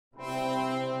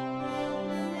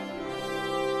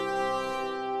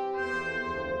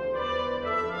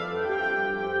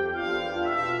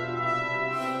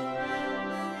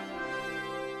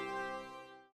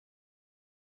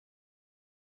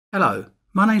Hello,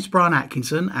 my name's Bryan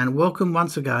Atkinson and welcome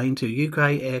once again to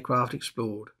UK Aircraft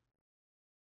Explored.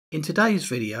 In today's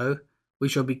video we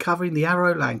shall be covering the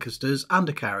Avro Lancaster's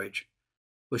undercarriage,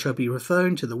 which shall be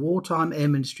referring to the wartime air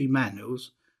ministry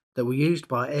manuals that were used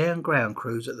by air and ground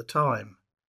crews at the time.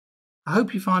 I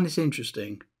hope you find this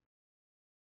interesting.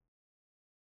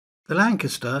 The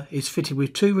Lancaster is fitted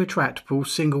with two retractable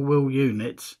single wheel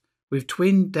units with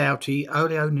twin Doughty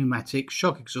oleo-pneumatic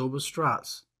shock absorber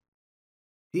struts.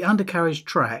 The undercarriage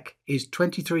track is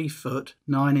 23 foot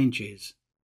 9 inches.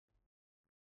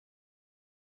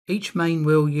 Each main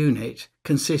wheel unit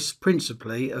consists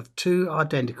principally of two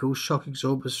identical shock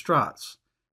absorber struts,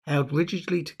 held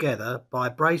rigidly together by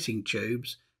bracing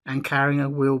tubes and carrying a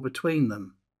wheel between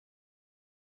them.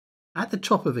 At the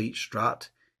top of each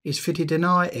strut is fitted an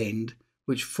eye end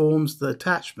which forms the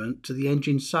attachment to the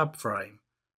engine subframe,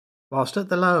 whilst at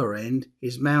the lower end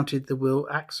is mounted the wheel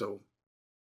axle.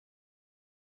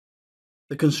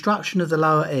 The construction of the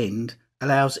lower end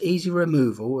allows easy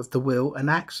removal of the wheel and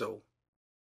axle.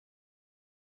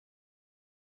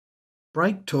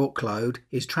 Brake torque load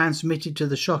is transmitted to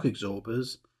the shock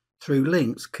absorbers through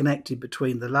links connected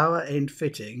between the lower end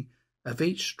fitting of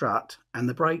each strut and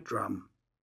the brake drum.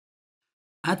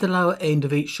 At the lower end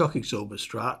of each shock absorber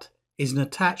strut is an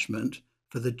attachment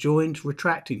for the joint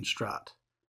retracting strut,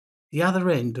 the other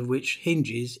end of which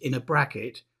hinges in a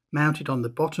bracket mounted on the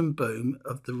bottom boom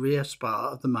of the rear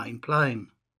spar of the main plane.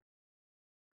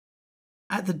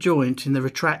 At the joint in the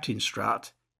retracting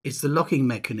strut is the locking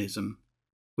mechanism,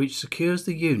 which secures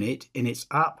the unit in its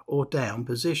up or down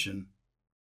position.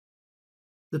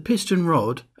 The piston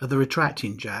rod of the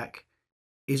retracting jack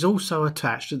is also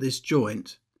attached at this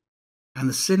joint, and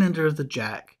the cylinder of the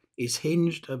jack is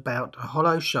hinged about a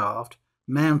hollow shaft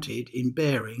mounted in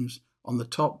bearings on the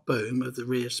top boom of the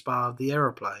rear spar of the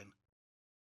aeroplane,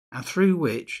 and through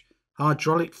which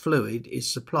hydraulic fluid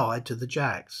is supplied to the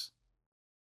jacks.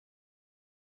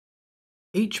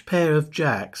 Each pair of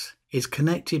jacks is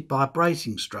connected by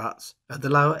bracing struts at the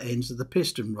lower ends of the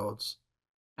piston rods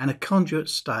and a conduit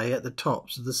stay at the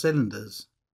tops of the cylinders.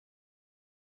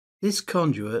 This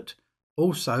conduit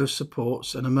also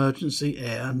supports an emergency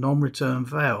air non-return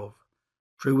valve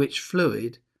through which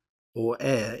fluid, or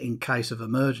air in case of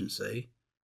emergency,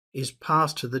 is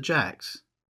passed to the jacks.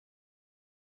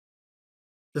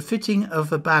 The fitting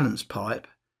of a balance pipe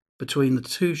between the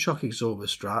two shock absorber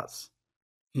struts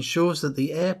ensures that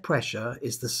the air pressure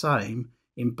is the same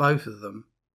in both of them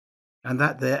and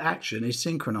that their action is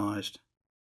synchronized.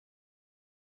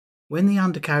 When the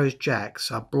undercarriage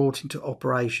jacks are brought into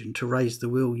operation to raise the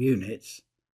wheel units,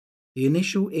 the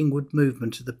initial inward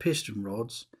movement of the piston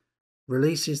rods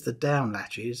releases the down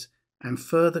latches and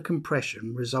further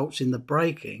compression results in the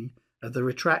breaking of the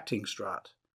retracting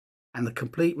strut and the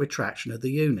complete retraction of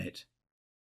the unit,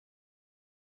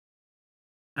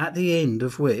 at the end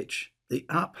of which the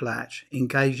up latch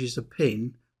engages a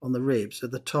pin on the ribs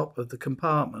at the top of the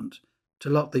compartment to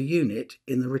lock the unit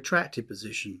in the retracted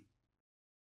position.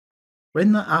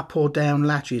 When the up or down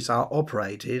latches are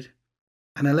operated,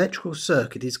 an electrical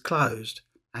circuit is closed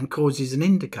and causes an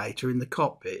indicator in the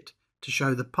cockpit to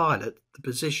show the pilot the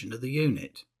position of the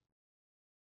unit.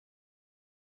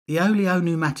 The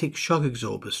oleo-pneumatic shock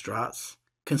absorber struts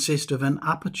consist of an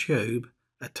upper tube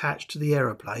attached to the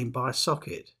aeroplane by a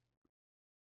socket.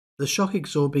 The shock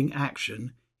absorbing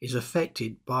action is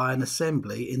effected by an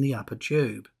assembly in the upper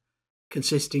tube,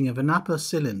 consisting of an upper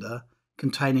cylinder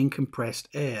containing compressed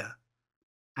air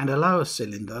and a lower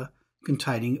cylinder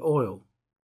containing oil.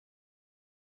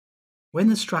 When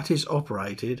the strut is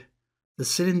operated, the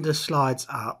cylinder slides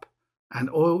up and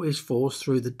oil is forced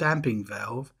through the damping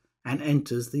valve and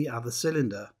enters the other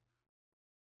cylinder,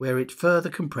 where it further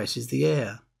compresses the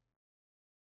air.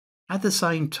 At the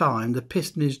same time, the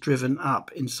piston is driven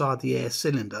up inside the air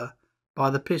cylinder by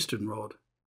the piston rod.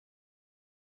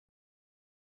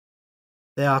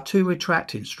 There are two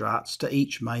retracting struts to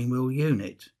each main wheel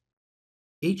unit.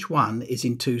 Each one is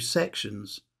in two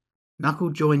sections,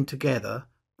 knuckle joined together,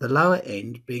 the lower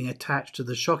end being attached to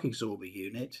the shock absorber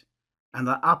unit and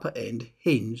the upper end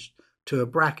hinged to a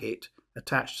bracket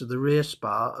attached to the rear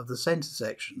spar of the centre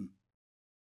section.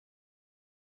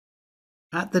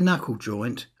 At the knuckle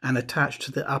joint and attached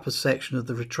to the upper section of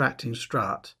the retracting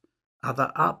strut are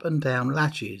the up and down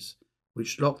latches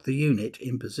which lock the unit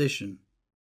in position.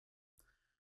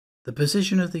 The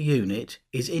position of the unit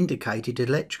is indicated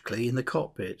electrically in the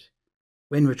cockpit.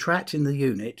 When retracting the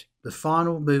unit, the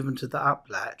final movement of the up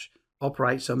latch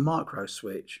operates a micro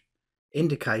switch,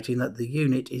 indicating that the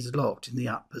unit is locked in the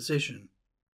up position.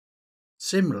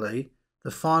 Similarly,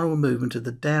 the final movement of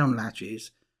the down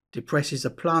latches depresses a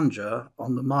plunger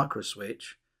on the micro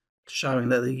switch, showing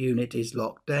that the unit is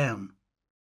locked down.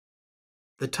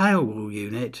 The tail wheel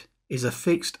unit is a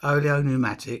fixed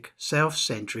oleopneumatic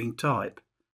self-centering type,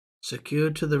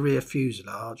 secured to the rear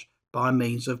fuselage by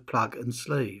means of plug and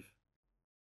sleeve.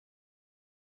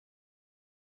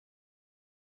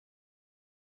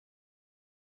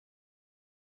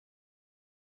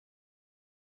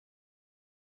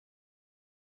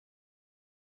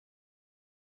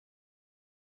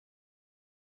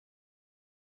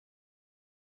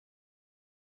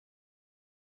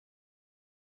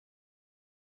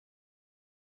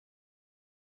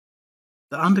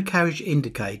 The undercarriage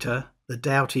indicator, the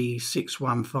Doughty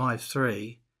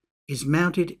 6153, is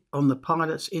mounted on the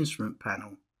pilot's instrument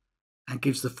panel and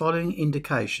gives the following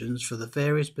indications for the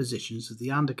various positions of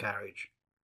the undercarriage.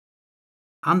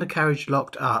 Undercarriage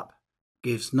locked up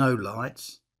gives no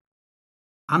lights.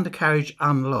 Undercarriage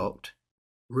unlocked,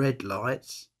 red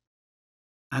lights.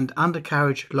 And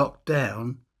undercarriage locked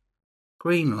down,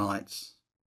 green lights.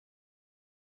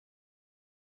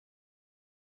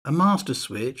 A master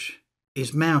switch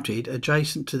is mounted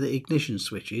adjacent to the ignition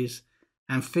switches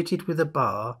and fitted with a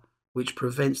bar which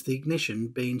prevents the ignition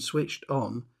being switched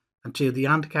on until the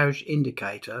undercarriage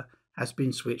indicator has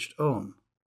been switched on.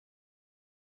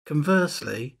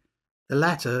 Conversely, the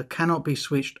latter cannot be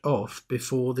switched off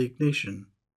before the ignition.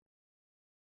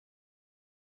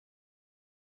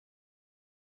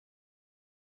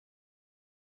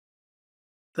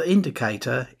 The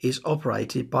indicator is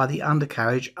operated by the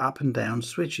undercarriage up and down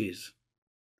switches.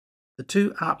 The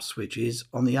two up switches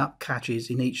on the up catches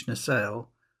in each nacelle,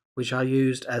 which are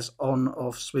used as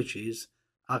on-off switches,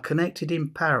 are connected in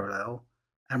parallel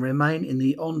and remain in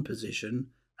the on position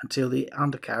until the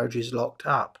undercarriage is locked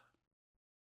up.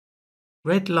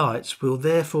 Red lights will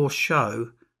therefore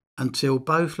show until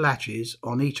both latches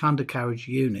on each undercarriage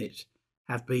unit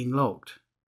have been locked.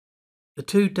 The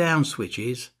two down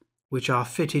switches, which are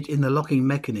fitted in the locking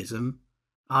mechanism,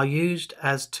 are used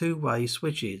as two-way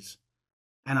switches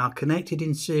and are connected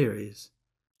in series,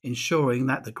 ensuring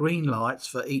that the green lights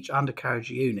for each undercarriage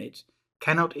unit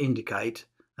cannot indicate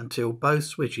until both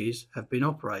switches have been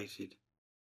operated.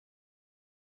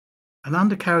 An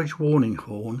undercarriage warning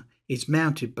horn is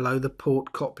mounted below the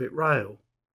port cockpit rail.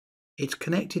 It's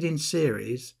connected in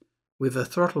series with a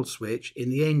throttle switch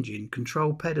in the engine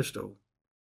control pedestal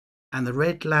and the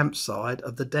red lamp side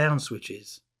of the down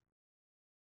switches.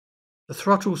 The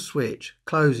throttle switch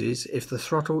closes if the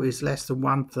throttle is less than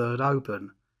 1/3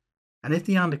 open, and if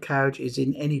the undercarriage is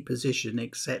in any position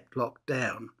except locked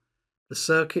down, the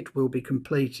circuit will be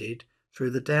completed through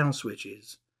the down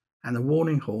switches and the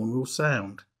warning horn will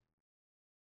sound.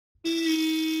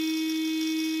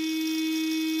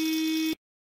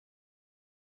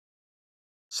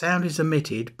 Sound is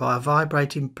emitted by a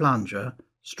vibrating plunger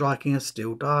striking a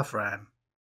steel diaphragm.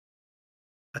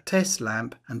 A test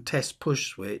lamp and test push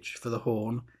switch for the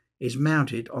horn is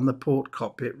mounted on the port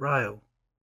cockpit rail.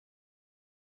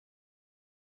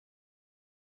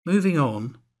 Moving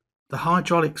on, the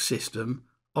hydraulic system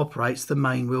operates the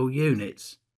main wheel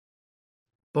units,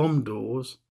 bomb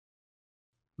doors,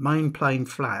 main plane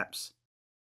flaps,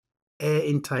 air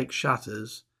intake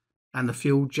shutters, and the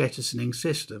fuel jettisoning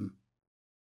system.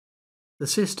 The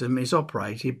system is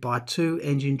operated by two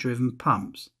engine-driven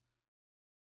pumps,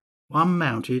 one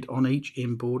mounted on each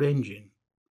inboard engine,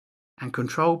 and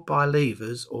controlled by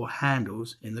levers or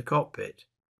handles in the cockpit.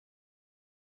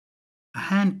 A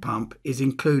hand pump is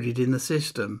included in the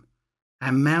system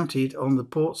and mounted on the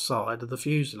port side of the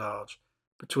fuselage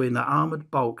between the armoured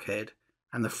bulkhead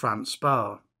and the front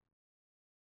spar,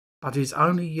 but is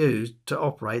only used to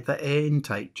operate the air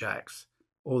intake jacks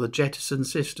or the jettison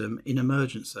system in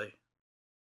emergency.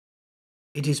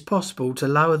 It is possible to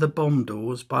lower the bomb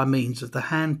doors by means of the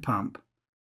hand pump,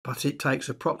 but it takes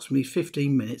approximately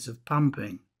 15 minutes of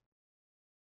pumping.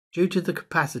 Due to the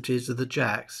capacities of the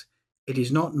jacks, it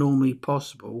is not normally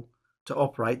possible to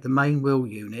operate the main wheel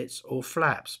units or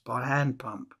flaps by hand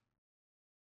pump.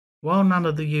 While none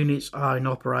of the units are in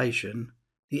operation,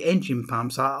 the engine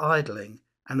pumps are idling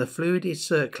and the fluid is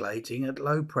circulating at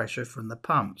low pressure from the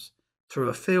pumps through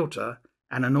a filter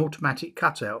and an automatic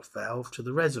cutout valve to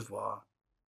the reservoir.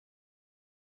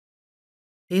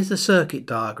 Here's a circuit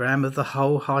diagram of the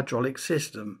whole hydraulic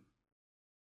system.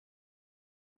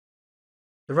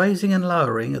 The raising and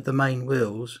lowering of the main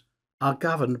wheels are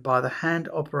governed by the hand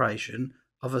operation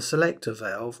of a selector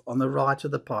valve on the right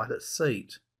of the pilot's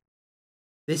seat.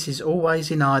 This is always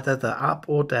in either the up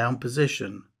or down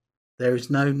position. There is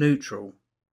no neutral.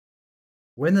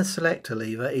 When the selector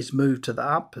lever is moved to the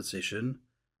up position,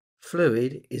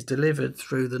 fluid is delivered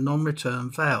through the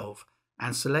non-return valve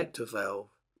and selector valve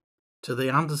to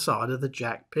the underside of the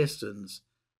jack pistons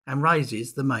and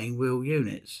raises the main wheel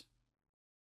units.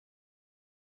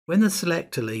 When the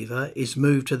selector lever is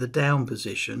moved to the down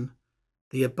position,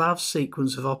 the above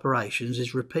sequence of operations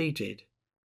is repeated,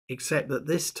 except that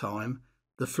this time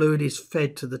the fluid is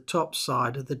fed to the top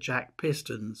side of the jack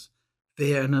pistons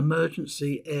via an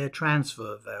emergency air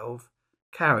transfer valve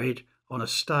carried on a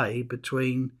stay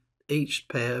between each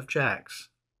pair of jacks.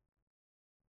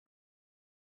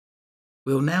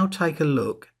 We'll now take a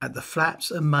look at the flaps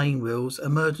and main wheels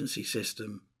emergency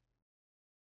system.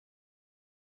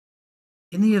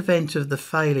 In the event of the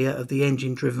failure of the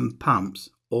engine-driven pumps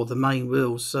or the main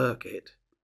wheels circuit,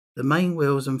 the main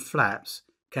wheels and flaps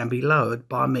can be lowered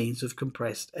by means of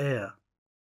compressed air.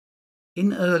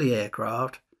 In early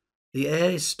aircraft, the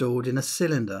air is stored in a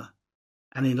cylinder,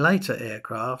 and in later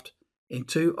aircraft in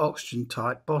two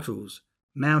oxygen-tight bottles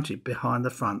mounted behind the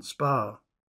front spar.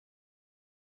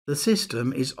 The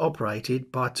system is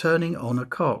operated by turning on a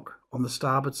cock on the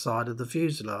starboard side of the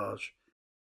fuselage.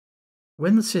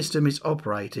 When the system is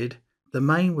operated, the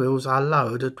main wheels are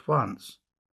lowered at once,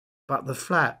 but the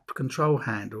flap control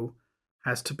handle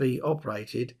has to be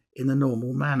operated in the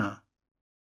normal manner.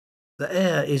 The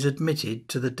air is admitted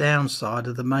to the downside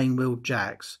of the main wheel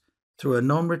jacks through a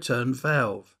non-return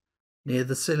valve near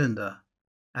the cylinder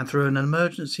and through an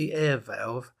emergency air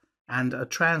valve and a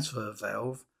transfer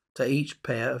valve to each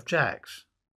pair of jacks.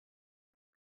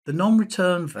 The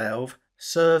non-return valve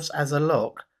serves as a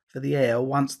lock for the air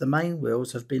once the main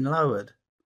wheels have been lowered.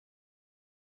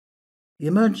 The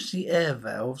emergency air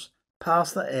valves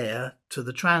pass the air to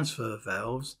the transfer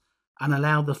valves and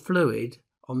allow the fluid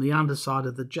on the underside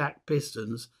of the jack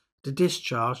pistons to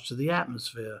discharge to the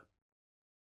atmosphere.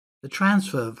 The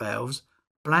transfer valves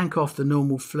blank off the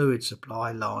normal fluid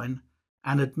supply line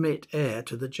and admit air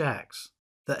to the jacks.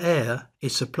 The air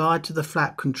is supplied to the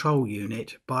flap control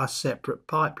unit by a separate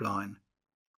pipeline,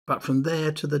 but from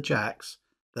there to the jacks,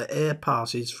 the air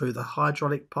passes through the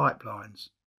hydraulic pipelines.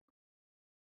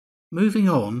 Moving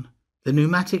on, the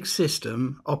pneumatic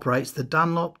system operates the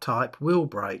Dunlop type wheel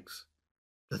brakes,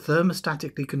 the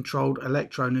thermostatically controlled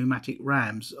electro-pneumatic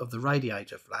rams of the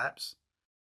radiator flaps,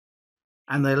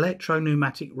 and the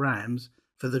electro-pneumatic rams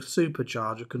for the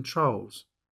supercharger controls.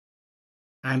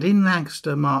 And in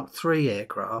Lancaster Mk.III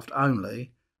aircraft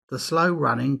only, the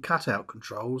slow-running cutout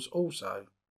controls also.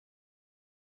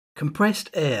 Compressed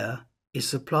air is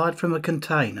supplied from a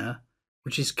container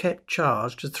which is kept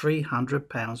charged to 300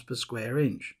 pounds per square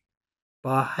inch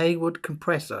by a Hayward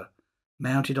compressor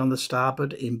mounted on the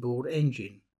starboard inboard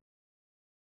engine.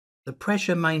 The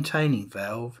pressure maintaining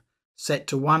valve, set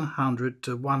to 100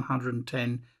 to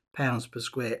 110 pounds per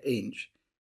square inch,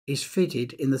 is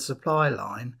fitted in the supply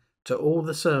line to all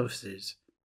the surfaces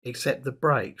except the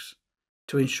brakes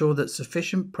to ensure that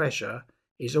sufficient pressure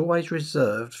is always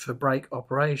reserved for brake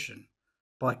operation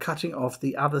by cutting off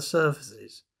the other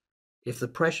surfaces if the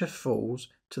pressure falls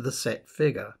to the set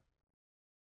figure.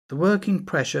 The working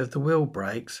pressure of the wheel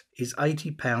brakes is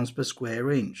 80 pounds per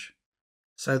square inch,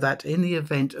 so that in the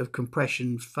event of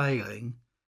compression failing,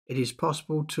 it is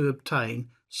possible to obtain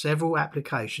several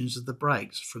applications of the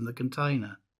brakes from the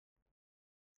container.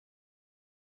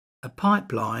 A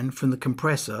pipeline from the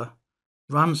compressor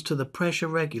runs to the pressure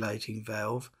regulating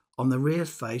valve on the rear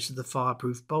face of the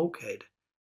fireproof bulkhead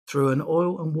through an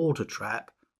oil and water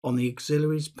trap on the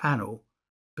auxiliaries panel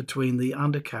between the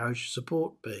undercarriage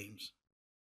support beams.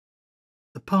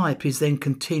 The pipe is then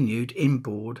continued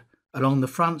inboard along the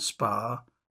front spar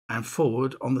and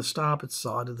forward on the starboard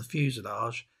side of the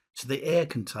fuselage to the air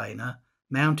container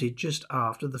mounted just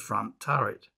after the front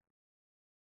turret.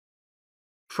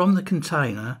 From the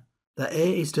container, the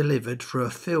air is delivered through a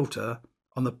filter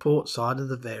on the port side of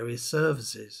the various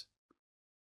surfaces.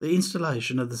 The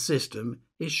installation of the system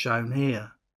is shown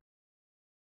here.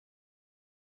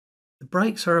 The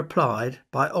brakes are applied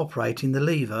by operating the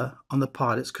lever on the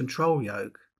pilot's control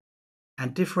yoke,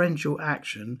 and differential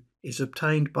action is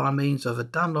obtained by means of a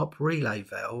Dunlop relay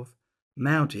valve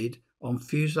mounted on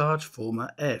fuselage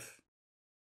former F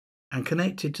and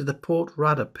connected to the port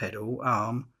rudder pedal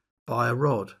arm by a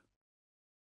rod.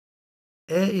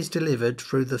 Air is delivered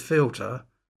through the filter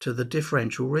to the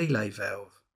differential relay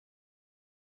valve.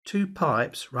 Two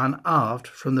pipes run aft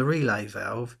from the relay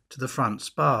valve to the front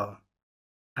spar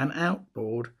and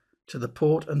outboard to the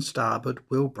port and starboard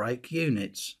wheel brake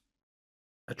units.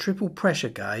 A triple pressure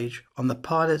gauge on the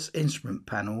pilot's instrument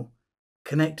panel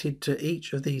connected to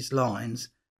each of these lines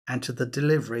and to the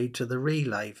delivery to the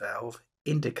relay valve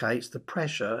indicates the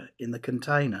pressure in the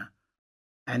container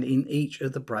and in each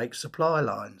of the brake supply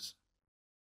lines.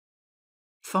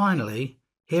 Finally,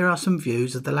 here are some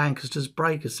views of the Lancaster's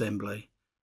brake assembly,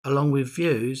 along with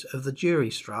views of the jury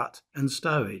strut and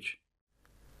stowage.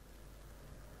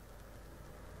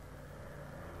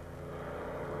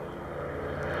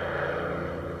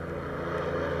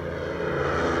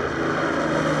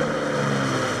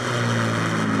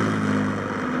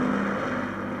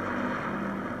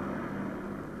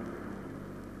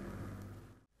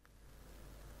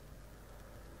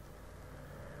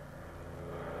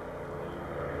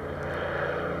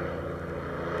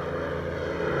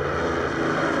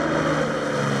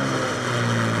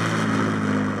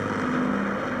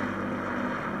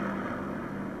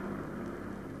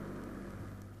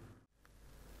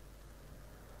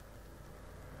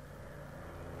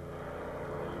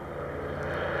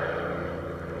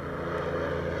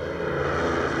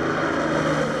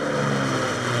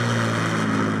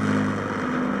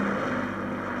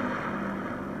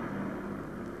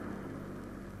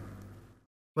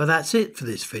 Well, that's it for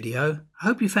this video. I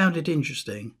hope you found it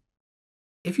interesting.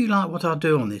 If you like what I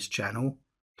do on this channel,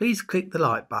 please click the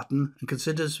like button and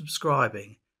consider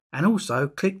subscribing, and also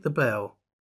click the bell.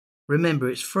 Remember,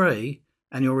 it's free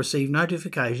and you'll receive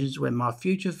notifications when my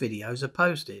future videos are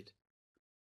posted.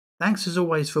 Thanks as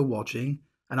always for watching,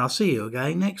 and I'll see you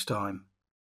again next time.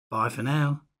 Bye for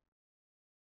now.